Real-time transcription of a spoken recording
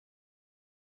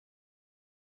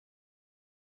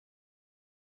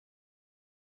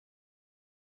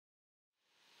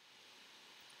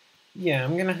Yeah,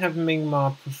 I'm gonna have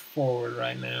Ming-Ma push forward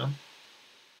right now.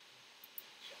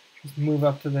 Just move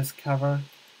up to this cover.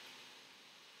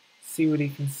 See what he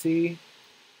can see.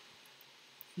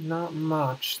 Not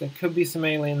much. There could be some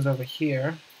aliens over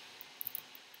here.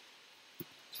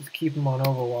 Just keep them on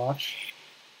Overwatch.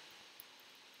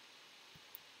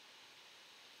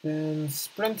 Then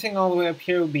sprinting all the way up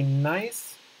here would be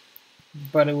nice,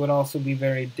 but it would also be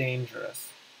very dangerous.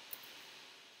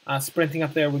 Sprinting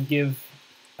up there would give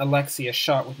Alexei a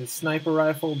shot with his sniper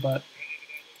rifle, but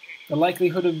the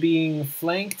likelihood of being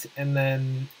flanked and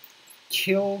then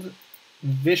killed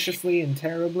viciously and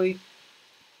terribly,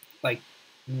 like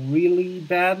really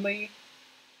badly,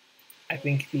 I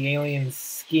think the aliens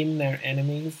skin their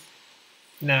enemies.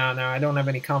 No, I don't have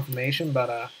any confirmation,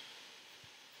 but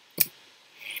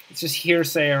it's just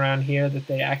hearsay around here that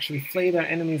they actually flay their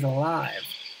enemies alive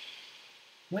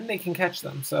when they can catch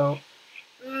them. So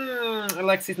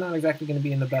Alexei's not exactly going to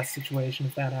be in the best situation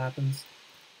if that happens.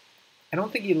 I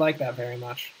don't think he'd like that very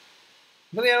much.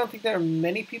 Really, I don't think there are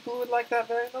many people who would like that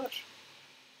very much.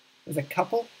 There's a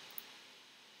couple.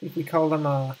 I think we call them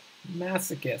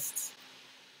masochists.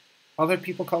 Other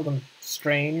people call them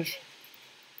strange.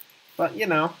 But, you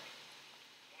know,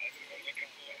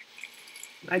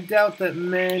 I doubt that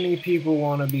many people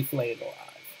want to be flayed alive.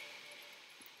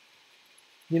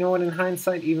 You know what, in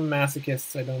hindsight, even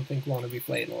masochists I don't think want to be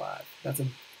flayed alive. That's a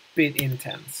bit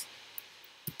intense.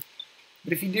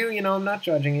 But if you do, you know, I'm not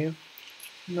judging you.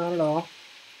 Not at all.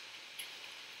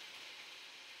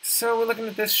 So we're looking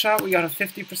at this shot. We got a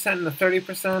 50% and a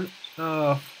 30%.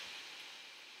 Oh,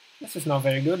 this is not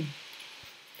very good.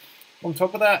 On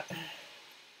top of that,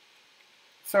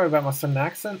 sorry about my sudden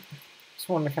accent. Just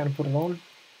wanted to kind of put it on.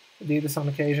 I do this on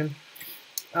occasion.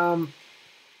 On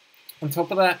top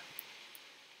of that,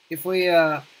 if we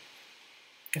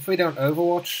don't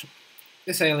overwatch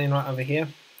this alien right over here,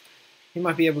 he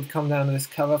might be able to come down to this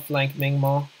cover, flank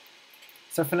Ming-Ma.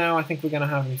 So for now, I think we're going to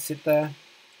have him sit there.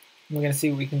 We're going to see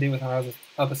what we can do with our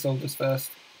other soldiers first.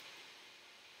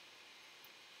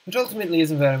 Which ultimately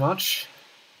isn't very much.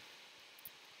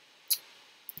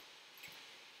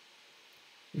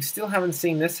 We still haven't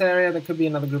seen this area. There could be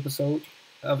another group excuse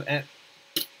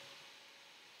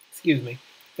me.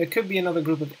 There could be another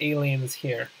group of aliens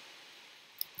here.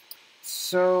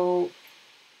 So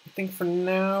I think for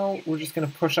now, we're just going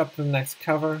to push up to the next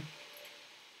cover.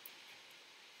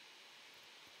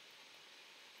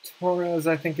 Torres,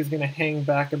 I think, is going to hang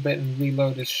back a bit and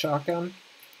reload his shotgun.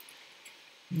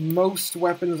 Most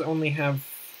weapons only have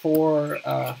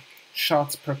 4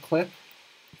 shots per clip.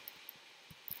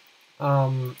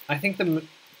 I think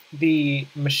the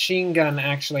machine gun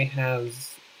actually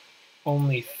has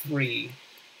only 3.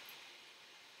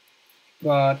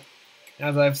 But,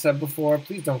 as I've said before,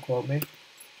 please don't quote me.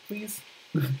 Please?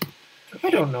 I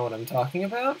don't know what I'm talking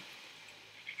about.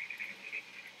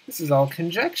 This is all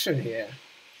conjecture here.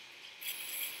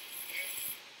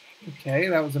 Okay,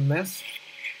 that was a miss.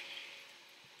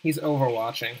 He's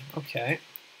overwatching. Okay.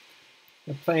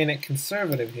 They're playing it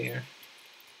conservative here.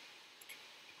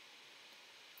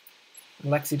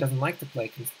 Alexei doesn't like to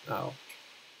play oh.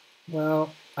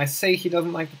 Well, I say he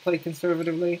doesn't like to play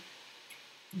conservatively,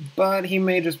 but he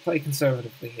may just play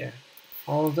conservatively here.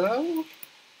 Although,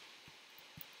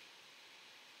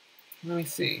 let me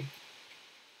see.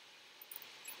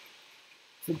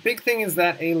 The big thing is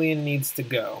that alien needs to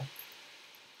go.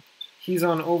 He's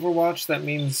on Overwatch, that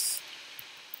means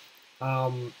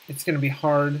it's going to be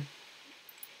hard.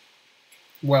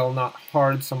 Well, not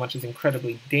hard so much as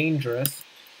incredibly dangerous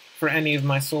for any of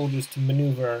my soldiers to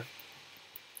maneuver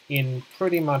in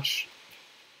pretty much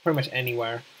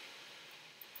anywhere.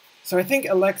 So I think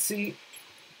Alexei,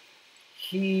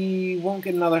 he won't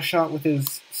get another shot with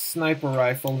his sniper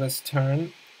rifle this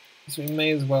turn, so we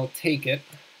may as well take it.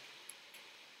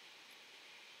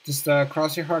 Just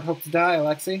cross your heart, hope to die,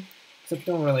 Alexei. Except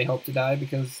don't really hope to die,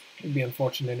 because it'd be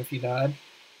unfortunate if you died.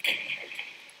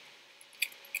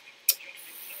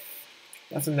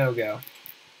 That's a no-go.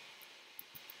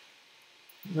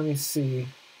 Let me see.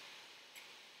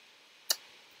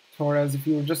 Torres, if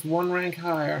you were just 1 rank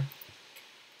higher.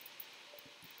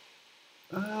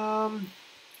 On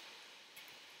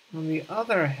the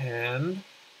other hand,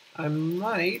 I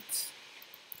might... It's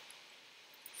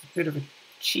a bit of a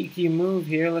cheeky move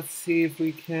here. Let's see if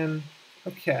we can...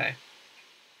 Okay.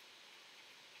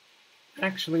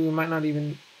 Actually, we might not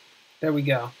even... There we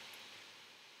go.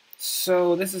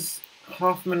 So this is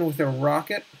Hoffman with a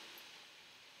rocket.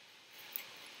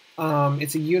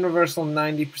 It's a universal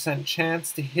 90%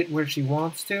 chance to hit where she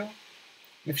wants to.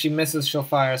 If she misses, she'll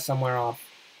fire somewhere off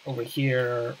over here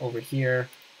or over here.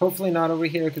 Hopefully not over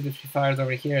here, because if she fires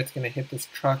over here, it's going to hit this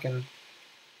truck, and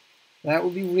that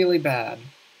would be really bad.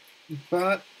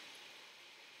 But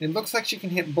it looks like she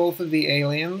can hit both of the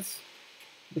aliens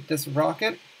with this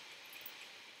rocket.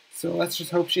 So let's just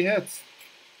hope she hits.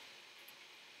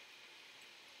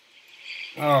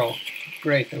 Oh,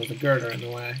 great, there was a girder in the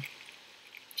way.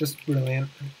 Just brilliant.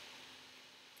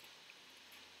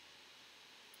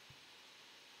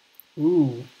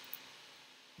 Ooh.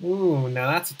 Ooh,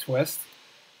 now that's a twist.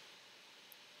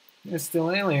 There's still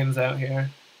aliens out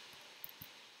here.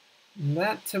 And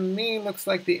that, to me, looks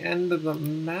like the end of the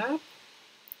map.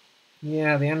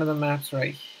 Yeah, the end of the map's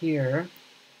right here.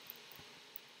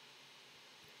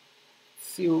 Let's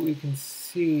see what we can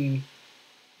see.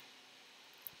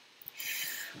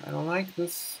 I don't like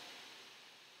this.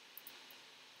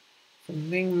 So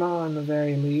Ming Ma, in the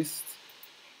very least.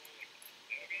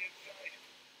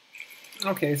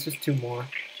 Okay, it's just two more.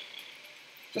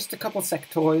 Just a couple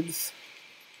sectoids.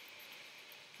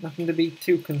 Nothing to be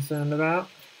too concerned about.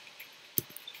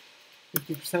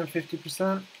 50%,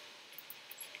 50%.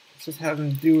 Let's just have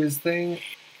him do his thing.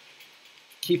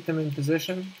 Keep them in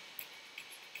position.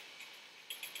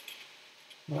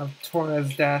 We'll have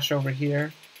Torres dash over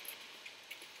here.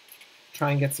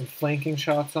 Try and get some flanking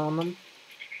shots on them.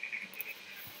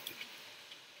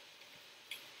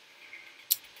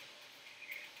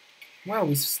 Wow,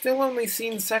 we've still only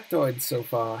seen sectoids so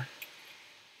far.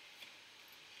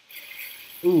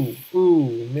 Ooh,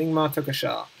 Ming Ma took a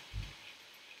shot.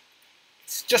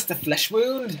 It's just a flesh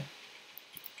wound.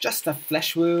 Just a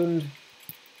flesh wound.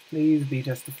 Please be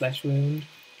just a flesh wound.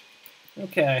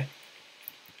 Okay.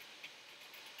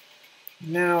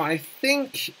 Now, I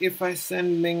think if I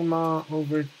send Ming Ma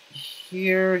over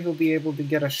here, he'll be able to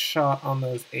get a shot on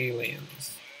those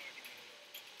aliens.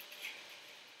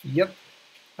 Yep.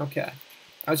 Okay.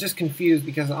 I was just confused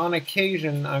because on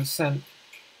occasion I've sent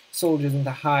soldiers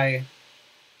into high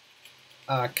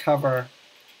cover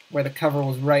where the cover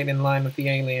was right in line with the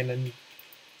alien and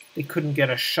they couldn't get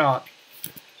a shot.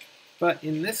 But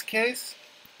in this case,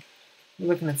 we're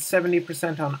looking at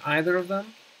 70% on either of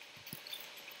them.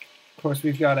 Of course,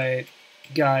 we've got a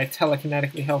guy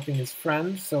telekinetically helping his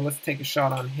friend, so let's take a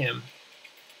shot on him.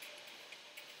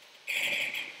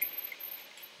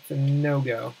 It's a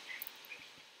no-go.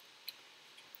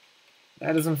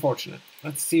 That is unfortunate.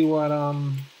 Let's see what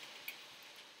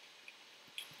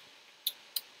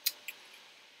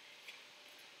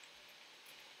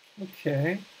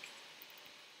okay.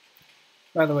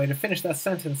 By the way, to finish that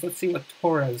sentence, let's see what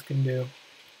Torres can do.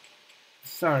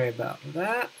 Sorry about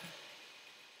that.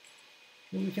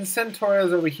 We can send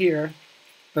Torres over here.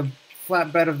 The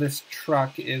flatbed of this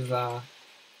truck is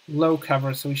low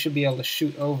cover, so we should be able to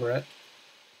shoot over it.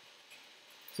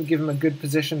 So give him a good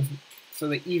position so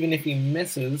that even if he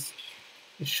misses,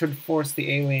 it should force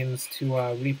the aliens to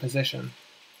reposition.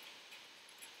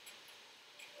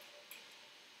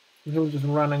 He'll just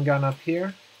run and gun up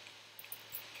here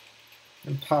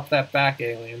and pop that back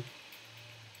alien.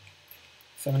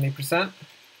 70%.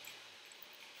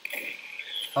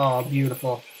 Oh,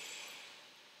 beautiful.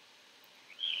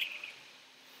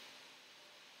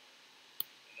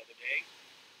 Another day,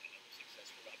 another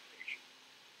successful operation.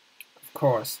 Of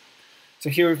course. So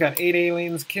here we've got 8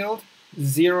 aliens killed,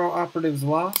 0 operatives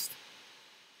lost.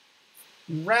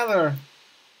 Rather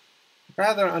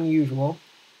unusual.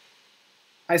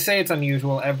 I say it's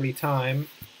unusual every time.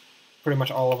 Pretty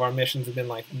much all of our missions have been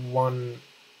like 1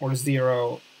 or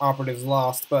 0 operatives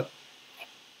lost, but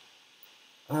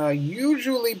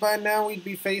usually by now we'd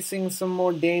be facing some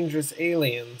more dangerous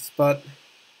aliens, but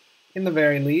in the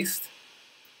very least,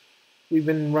 we've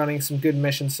been running some good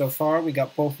missions so far. We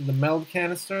got both of the meld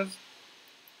canisters,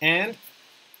 and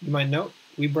you might note,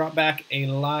 we brought back a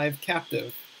live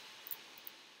captive.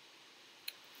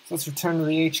 So let's return to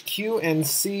the HQ and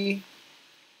see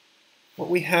what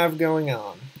we have going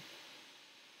on.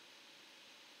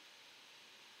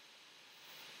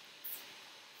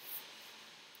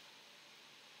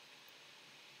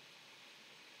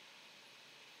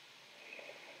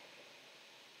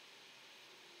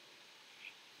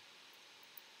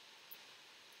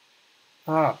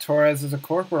 Ah, Torres is a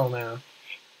corporal now.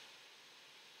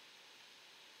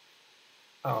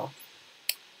 Oh.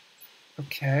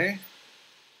 Okay.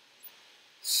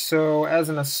 So as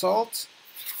an assault,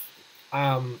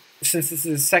 since this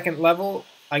is second level,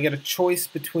 I get a choice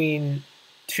between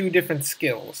 2 different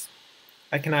skills.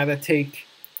 I can either take,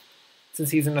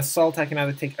 since he's an assault, I can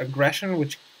either take aggression,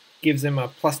 which gives him a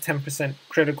plus 10%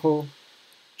 critical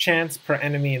chance per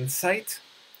enemy in sight,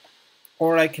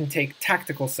 or I can take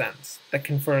tactical sense, that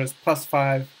confers plus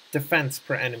 5 defense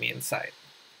per enemy in sight.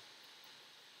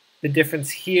 The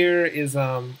difference here is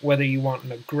whether you want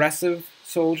an aggressive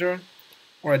soldier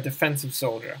or a defensive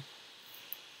soldier.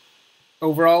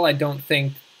 Overall, I don't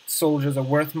think soldiers are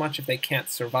worth much if they can't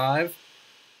survive,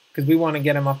 because we want to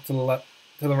get them up to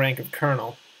the rank of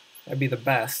colonel. That'd be the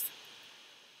best.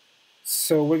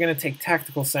 So we're going to take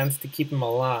tactical sense to keep them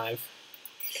alive.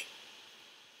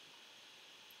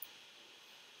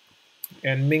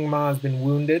 And Ming Ma has been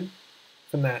wounded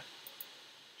from that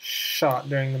shot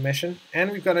during the mission.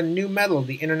 And we've got a new medal,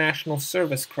 the International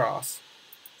Service Cross.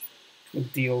 We'll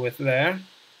deal with there.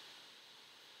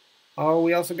 Oh,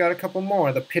 we also got a couple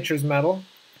more. The Pitcher's Medal,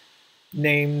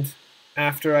 named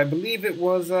after, I believe it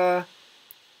was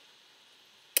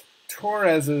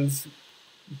Torres's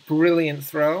brilliant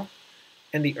throw,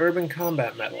 and the Urban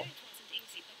Combat Medal.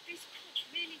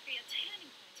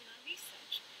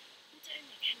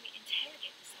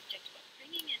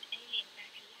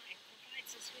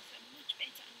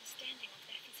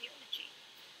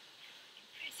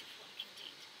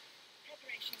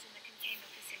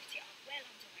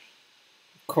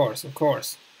 Of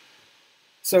course.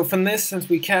 So from this, since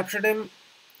we captured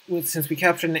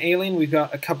an alien, we've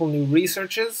got a couple new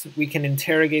researches. We can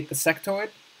interrogate the sectoid,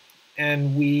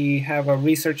 and we have a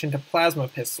research into plasma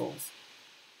pistols.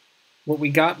 What we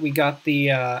got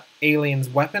the alien's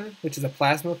weapon, which is a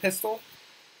plasma pistol.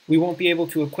 We won't be able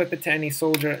to equip it to any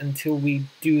soldier until we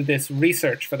do this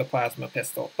research for the plasma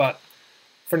pistol, but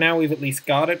for now we've at least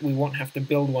got it. We won't have to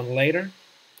build one later.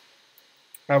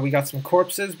 We got some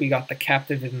corpses, we got the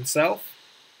captive himself,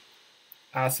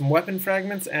 some weapon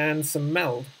fragments, and some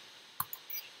meld.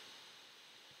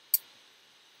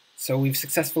 So we've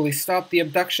successfully stopped the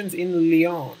abductions in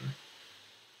Lyon,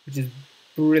 which is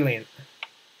brilliant.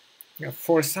 We got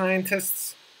 4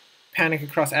 scientists. Panic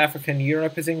across Africa and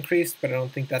Europe has increased, but I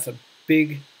don't think that's a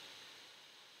big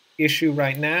issue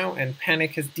right now, and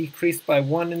panic has decreased by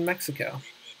 1 in Mexico.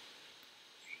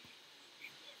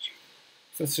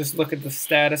 Let's just look at the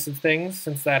status of things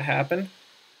since that happened.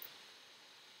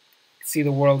 See,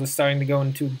 the world is starting to go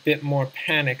into a bit more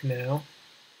panic now.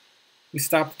 We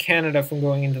stopped Canada from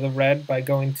going into the red by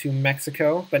going to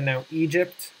Mexico, but now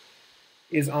Egypt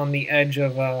is on the edge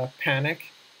of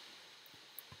panic.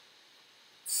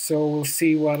 So we'll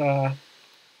see what we'll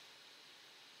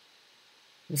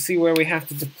see where we have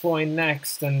to deploy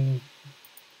next, and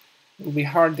it'll be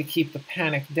hard to keep the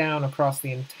panic down across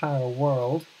the entire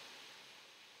world.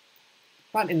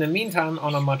 But in the meantime,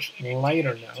 on a much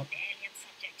lighter note,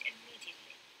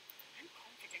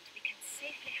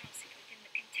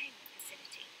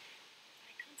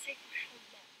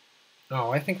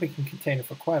 oh, I think we can contain it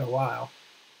for quite a while.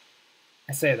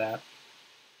 I say that.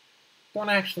 Don't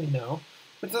actually know,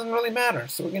 but it doesn't really matter.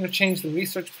 So we're going to change the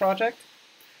research project.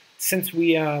 Since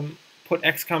we put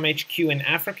XCom HQ in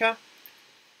Africa,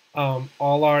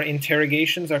 all our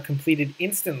interrogations are completed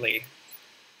instantly.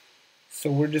 So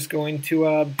we're just going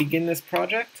to begin this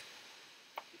project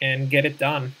and get it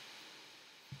done.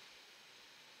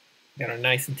 Got our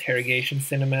nice interrogation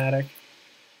cinematic.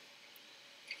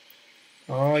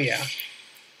 Oh yeah.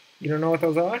 You don't know what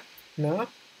those are? No?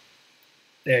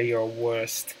 They're your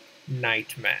worst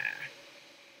nightmare.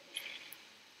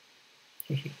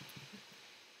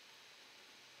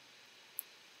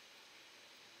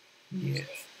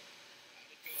 Yes.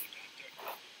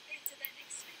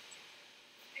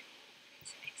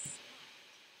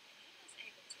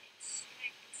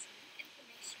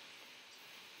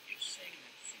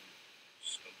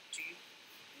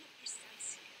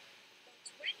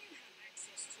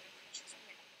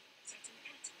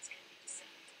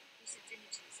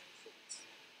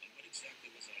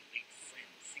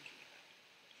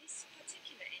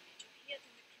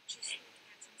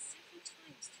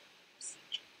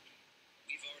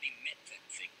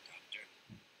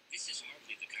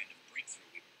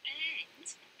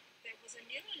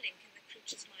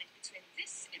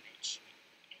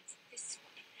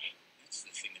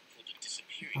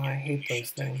 Oh, I hate those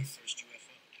things.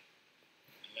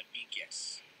 Let me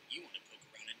guess, you want to poke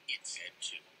around in its head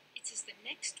too. It is the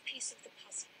next piece of the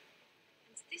puzzle.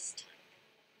 And this time,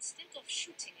 instead of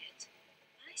shooting it,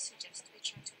 I suggest we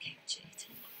try to capture it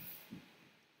alive.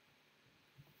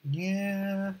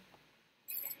 Yeah.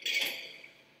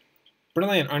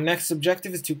 Brilliant. Our next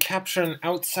objective is to capture an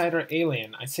outsider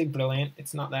alien. I say brilliant.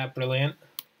 It's not that brilliant.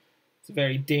 It's a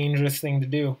very dangerous thing to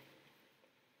do.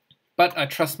 But I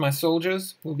trust my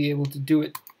soldiers will be able to do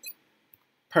it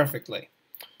perfectly.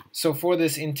 So for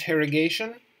this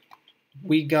interrogation,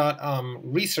 we got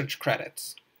research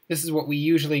credits. This is what we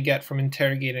usually get from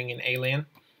interrogating an alien.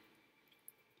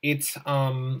 It's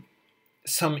some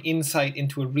insight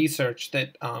into a research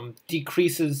that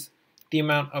decreases the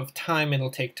amount of time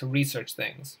it'll take to research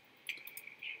things.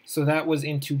 So that was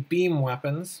into beam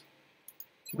weapons,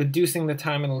 reducing the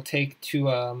time it'll take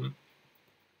to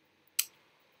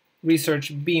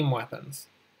research beam weapons.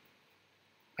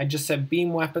 I just said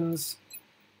beam weapons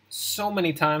so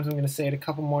many times, I'm going to say it a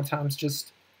couple more times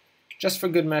just for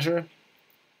good measure.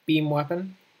 Beam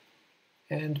weapon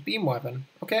and beam weapon.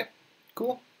 Okay,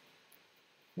 cool.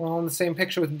 We're all in the same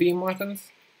picture with beam weapons.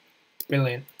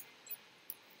 Brilliant.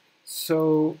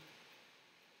 So,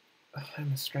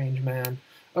 I'm a strange man.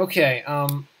 Okay,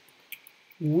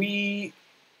 we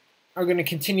are going to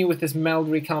continue with this meld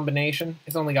recombination.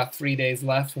 It's only got 3 days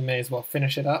left. We may as well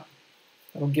finish it up.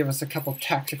 That'll give us a couple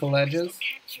tactical edges.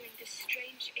 Capturing this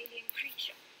strange alien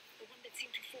creature, the one that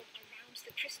seemed to form around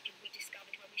the crystal we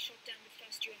discovered when we shot down the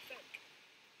first UFO.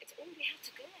 It's all we have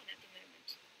to go on at the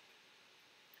moment.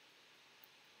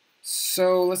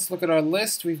 So let's look at our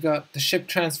list. We've got the ship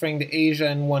transferring to Asia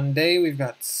in 1 day. We've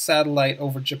got satellite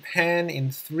over Japan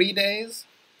in 3 days.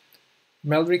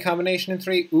 Meld recombination in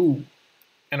 3. Ooh.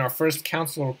 And our first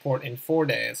council report in 4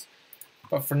 days.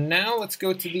 But for now, let's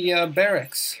go to the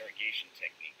barracks. Interrogation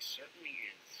technique certainly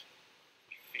is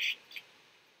efficient.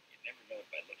 You'd never know it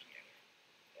by looking at her.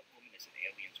 That woman is an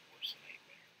alien's worst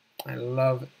nightmare. I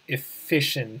love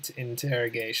efficient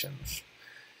interrogations.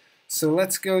 So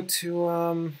let's go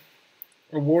to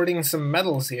awarding some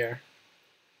medals here.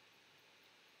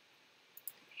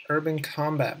 Urban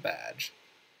Combat Badge.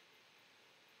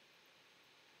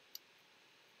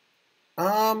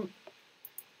 I'm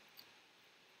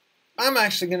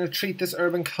actually going to treat this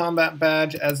Urban Combat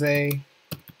Badge as a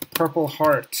Purple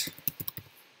Heart.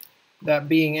 That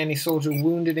being any soldier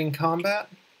wounded in combat,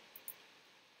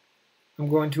 I'm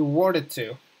going to award it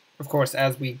to, of course,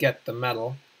 as we get the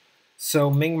medal.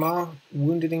 So Ming Ma,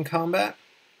 wounded in combat,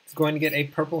 is going to get a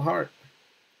Purple Heart.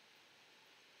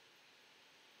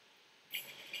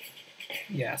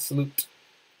 Yeah, salute.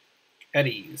 At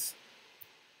ease.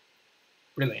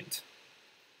 Brilliant.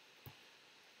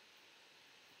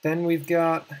 Then we've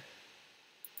got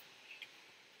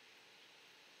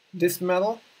this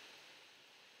medal.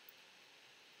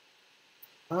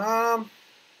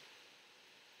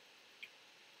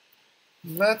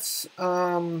 Let's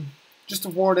just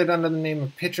award it under the name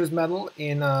of Pitcher's Medal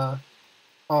in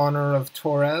honor of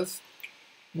Torres.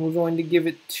 We're going to give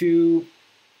it to,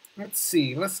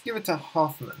 let's give it to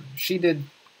Hoffman. She did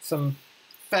some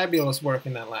fabulous work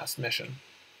in that last mission,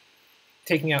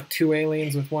 taking out 2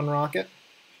 aliens with 1 rocket.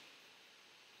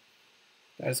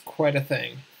 That is quite a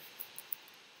thing.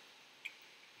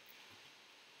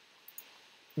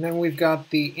 And then we've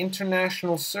got the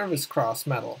International Service Cross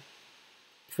Medal,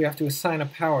 which we have to assign a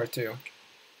power to.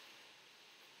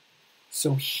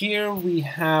 So here we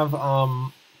have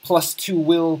 +2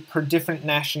 will per different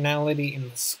nationality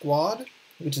in the squad,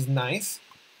 which is nice.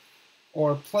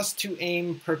 Or +2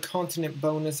 aim per continent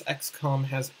bonus XCom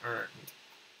has earned.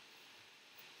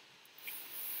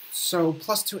 So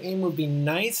 +2 aim would be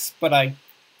nice, but I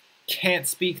can't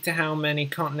speak to how many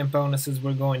continent bonuses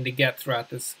we're going to get throughout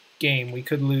this game. We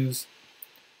could lose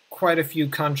quite a few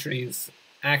countries,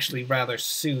 actually rather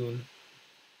soon,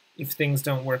 if things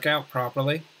don't work out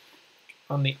properly.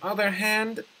 On the other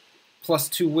hand,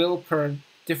 +2 will per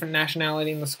different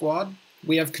nationality in the squad.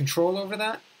 We have control over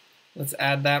that. Let's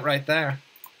add that right there.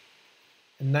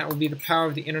 And that will be the power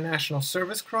of the International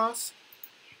Service Cross.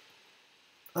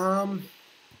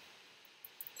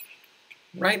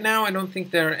 Right now, I don't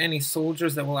think there are any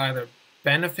soldiers that will either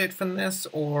benefit from this,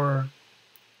 or,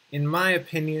 in my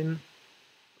opinion,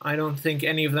 I don't think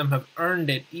any of them have earned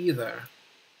it either.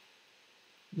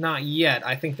 Not yet.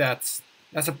 I think that's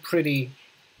a pretty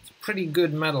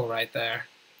good medal right there.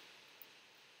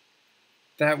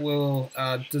 That will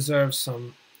deserve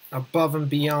some above and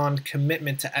beyond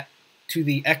commitment to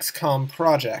the XCom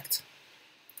project.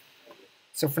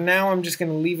 So for now, I'm just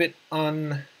going to leave it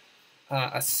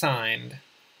assigned.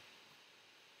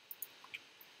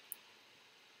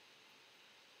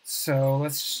 So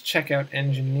let's just check out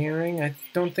engineering. I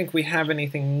don't think we have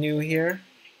anything new here.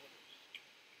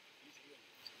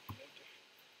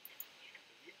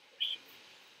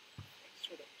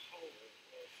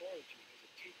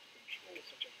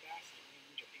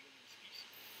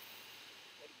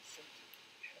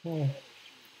 Well,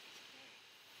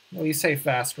 you say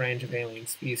fast range of alien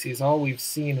species. All we've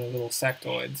seen are little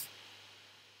sectoids.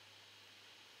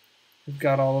 We've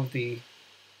got all of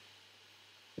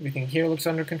everything here looks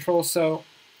under control, so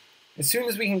as soon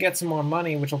as we can get some more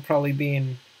money, which will probably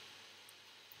be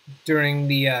during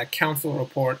the council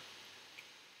report,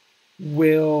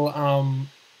 we'll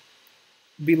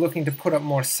be looking to put up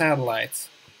more satellites.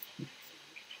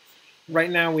 Right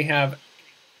now we have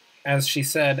as she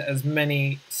said, as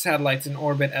many satellites in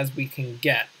orbit as we can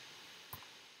get.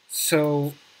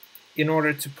 So in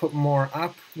order to put more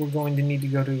up, we're going to need to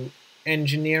go to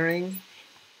engineering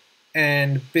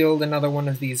and build another one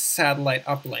of these satellite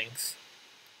uplinks.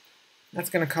 That's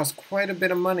going to cost quite a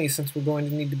bit of money since we're going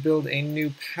to need to build a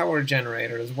new power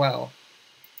generator as well.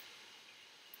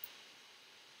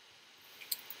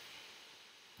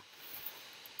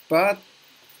 But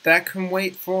that can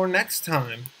wait for next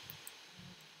time.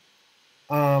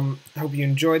 I hope you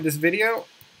enjoyed this video.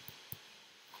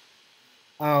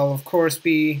 I'll of course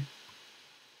be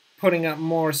putting up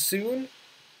more soon.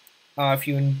 If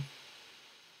you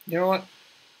know what?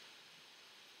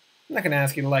 I'm not going to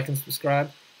ask you to like and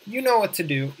subscribe. You know what to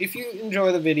do. If you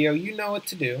enjoy the video, you know what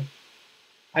to do.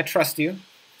 I trust you.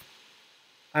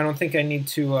 I don't think I need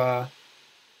to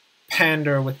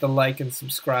pander with the like and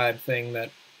subscribe thing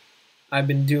that I've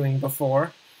been doing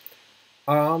before.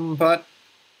 But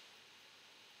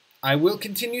I will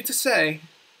continue to say,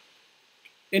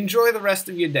 enjoy the rest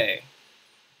of your day,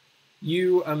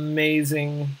 you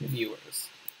amazing viewers.